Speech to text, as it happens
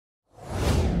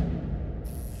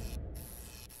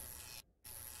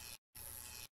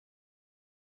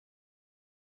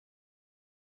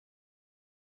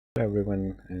Hello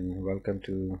everyone and welcome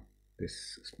to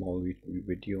this small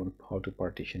video on how to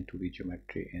partition 2D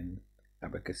geometry in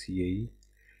ABAQUS CAE.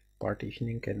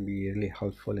 Partitioning can be really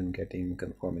helpful in getting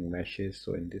conforming meshes.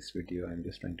 So in this video I'm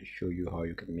just trying to show you how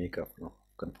you can make a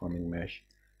conforming mesh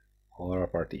or a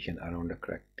partition around a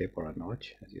cracked tip or a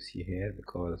notch, as you see here,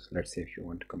 because let's say if you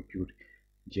want to compute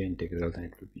J integrals, then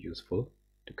it will be useful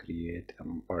to create a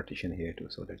partition here too,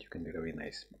 so that you can get a very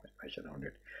nice mesh around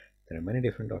it. There are many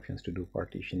different options to do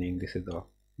partitioning. This is the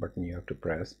button you have to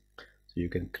press. So you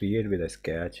can create with a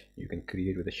sketch, you can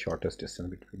create with the shortest distance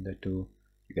between the two,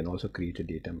 you can also create a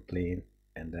datum plane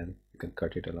and then you can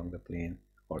cut it along the plane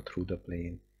or through the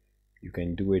plane. You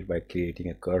can do it by creating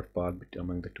a curved path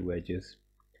among the two edges,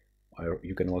 or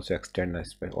you can also extend a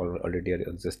already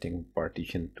existing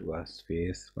partition to a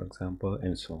space, for example,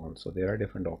 and so on. So there are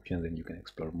different options and you can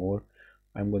explore more.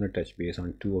 I'm going to touch base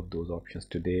on two of those options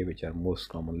today, which are most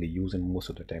commonly used and most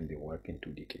of the time they work in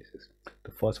 2D cases.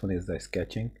 The first one is the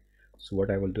sketching. So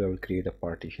what I will do, I will create a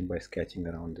partition by sketching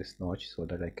around this notch so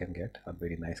that I can get a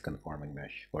very nice conforming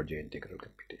mesh for J integral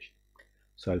computation.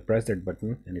 So I'll press that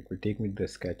button and it will take me to the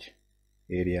sketch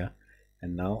area,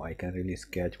 and now I can really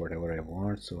sketch whatever I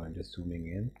want. So I'm just zooming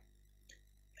in,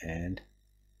 and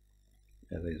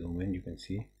as I zoom in you can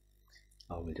see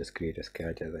I will just create a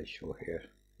sketch as I show here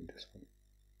in this one.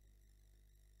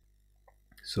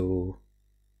 So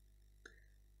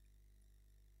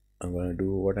I'm going to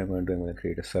do I'm going to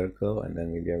create a circle, and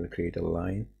then maybe I will create a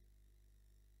line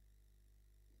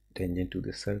tangent to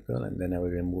this circle, and then I will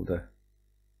remove the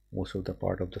most of the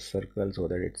part of the circle so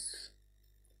that it's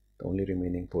the only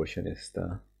remaining portion is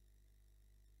the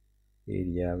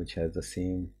area which has the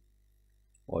same,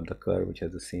 or the curve which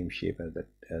has the same shape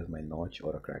as my notch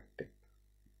or a cracked tip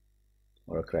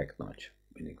or a cracked notch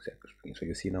in exact string. So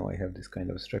you see now I have this kind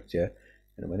of structure,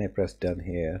 and when I press done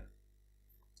here,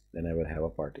 then I will have a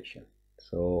partition.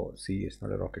 So see, it's not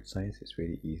a rocket science, it's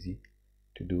very easy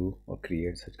to do or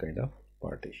create such kind of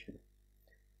partition.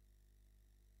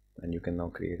 And you can now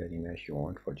create any mesh you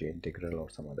want for J integral or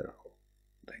some other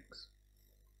things.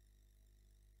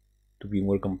 To be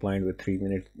more compliant with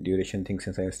 3-minute duration thing,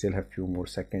 since I still have few more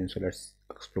seconds, so let's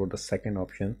explore the second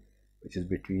option, which is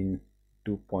between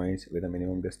 2 points with a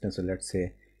minimum distance. So let's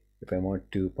say if I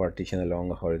want to partition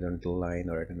along a horizontal line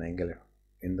or at an angle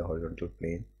in the horizontal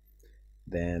plane,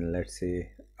 then let's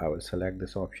say I will select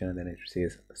this option, and then it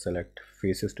says select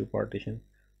faces to partition.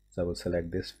 So I will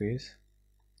select this face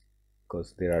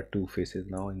because there are two faces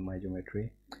now in my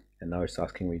geometry, and now it's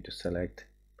asking me to select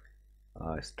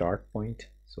a start point.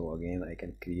 So again, I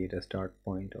can create a start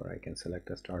point or I can select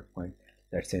a start point.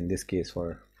 Let's say in this case,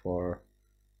 for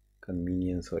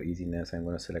convenience or easiness, I'm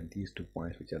going to select these 2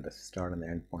 points, which are the start and the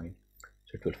end point.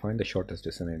 So it will find the shortest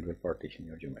distance and it will partition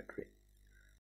your geometry.